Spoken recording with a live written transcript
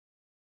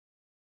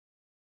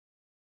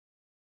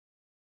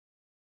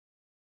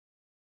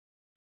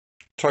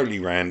totally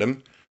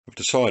random, I've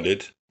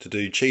decided to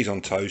do cheese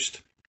on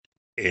toast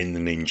in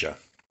the Ninja.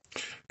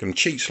 I'm going to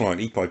cheat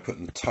slightly by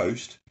putting the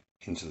toast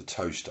into the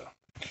toaster.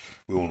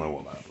 We all know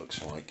what that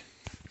looks like.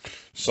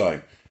 So,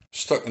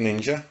 stuck the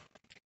Ninja,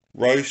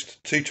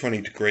 roast,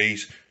 220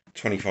 degrees,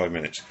 25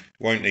 minutes.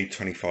 Won't need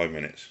 25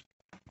 minutes.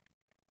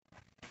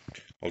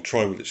 I'll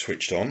try with it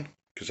switched on,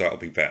 because that'll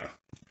be better.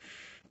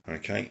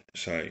 Okay,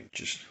 so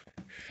just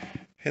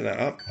hit that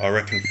up. I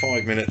reckon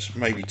 5 minutes,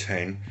 maybe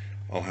 10.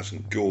 I'll have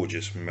some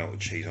gorgeous melted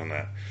cheese on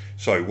that.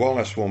 So while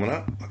that's warming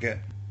up, I'll get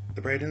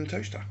the bread in the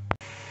toaster.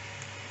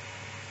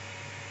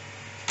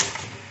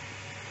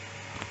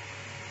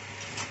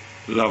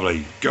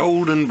 Lovely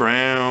golden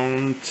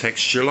brown,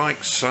 texture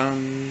like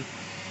sun.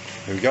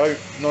 There we go,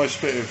 nice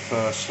bit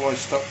of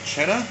sliced up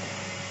cheddar.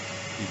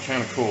 You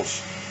can of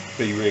course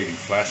be really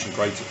flash and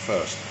grate it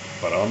first,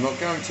 but I'm not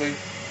going to.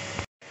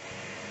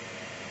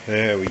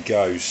 There we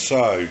go,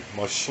 so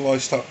my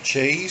sliced up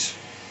cheese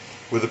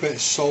with a bit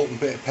of salt and a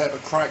bit of pepper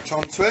cracked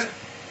onto it,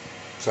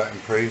 so that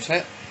improves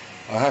it.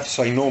 I have to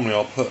say, normally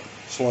I'll put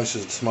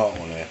slices of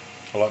tomato on there.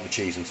 I like the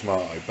cheese and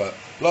tomato, but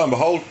lo and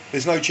behold,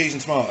 there's no cheese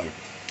and tomato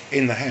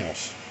in the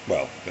house.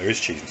 Well, there is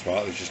cheese and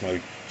tomato, there's just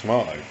no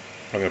tomato.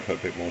 I'm going to put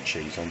a bit more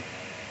cheese on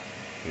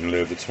in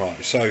lieu of the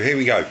tomato. So here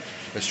we go,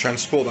 let's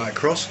transport that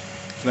across.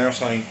 It's now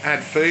saying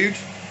add food,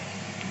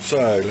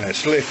 so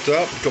let's lift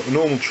up. Got the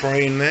normal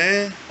tray in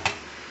there,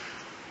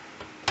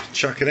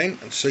 chuck it in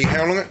and see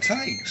how long it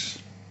takes.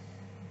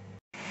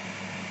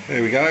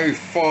 There we go,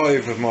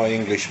 5 of my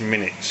English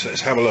minutes.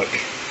 Let's have a look.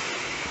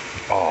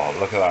 Oh,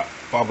 look at that,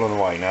 bubbling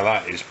away. Now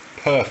that is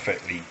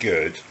perfectly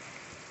good.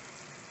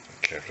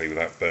 Carefully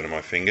without burning my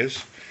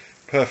fingers.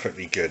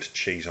 Perfectly good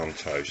cheese on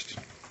toast.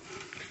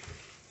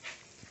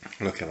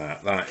 Look at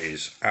that, that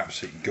is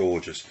absolutely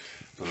gorgeous.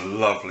 The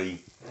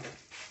lovely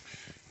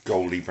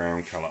goldy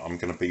brown colour. I'm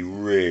going to be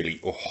really,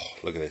 oh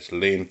look at this,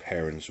 Lynn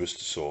Perrins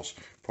Worcester sauce,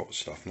 proper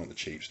stuff, not the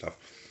cheap stuff.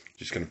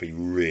 Just going to be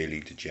really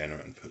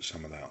degenerate and put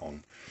some of that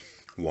on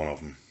one of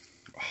them.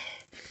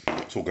 Oh,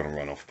 it's all going to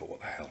run off, but what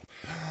the hell.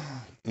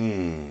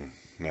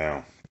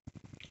 Now,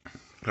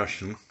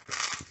 question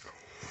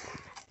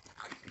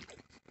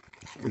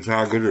is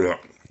how good is it?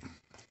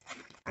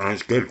 And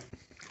it's good.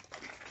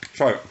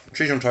 So,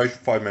 cheese on toast,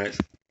 5 minutes.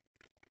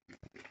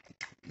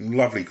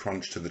 Lovely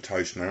crunch to the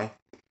toast now.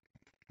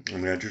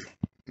 And the edges.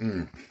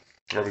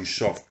 Very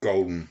soft,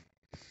 golden.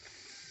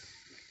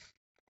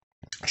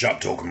 Shut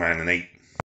up talking, man, and eat.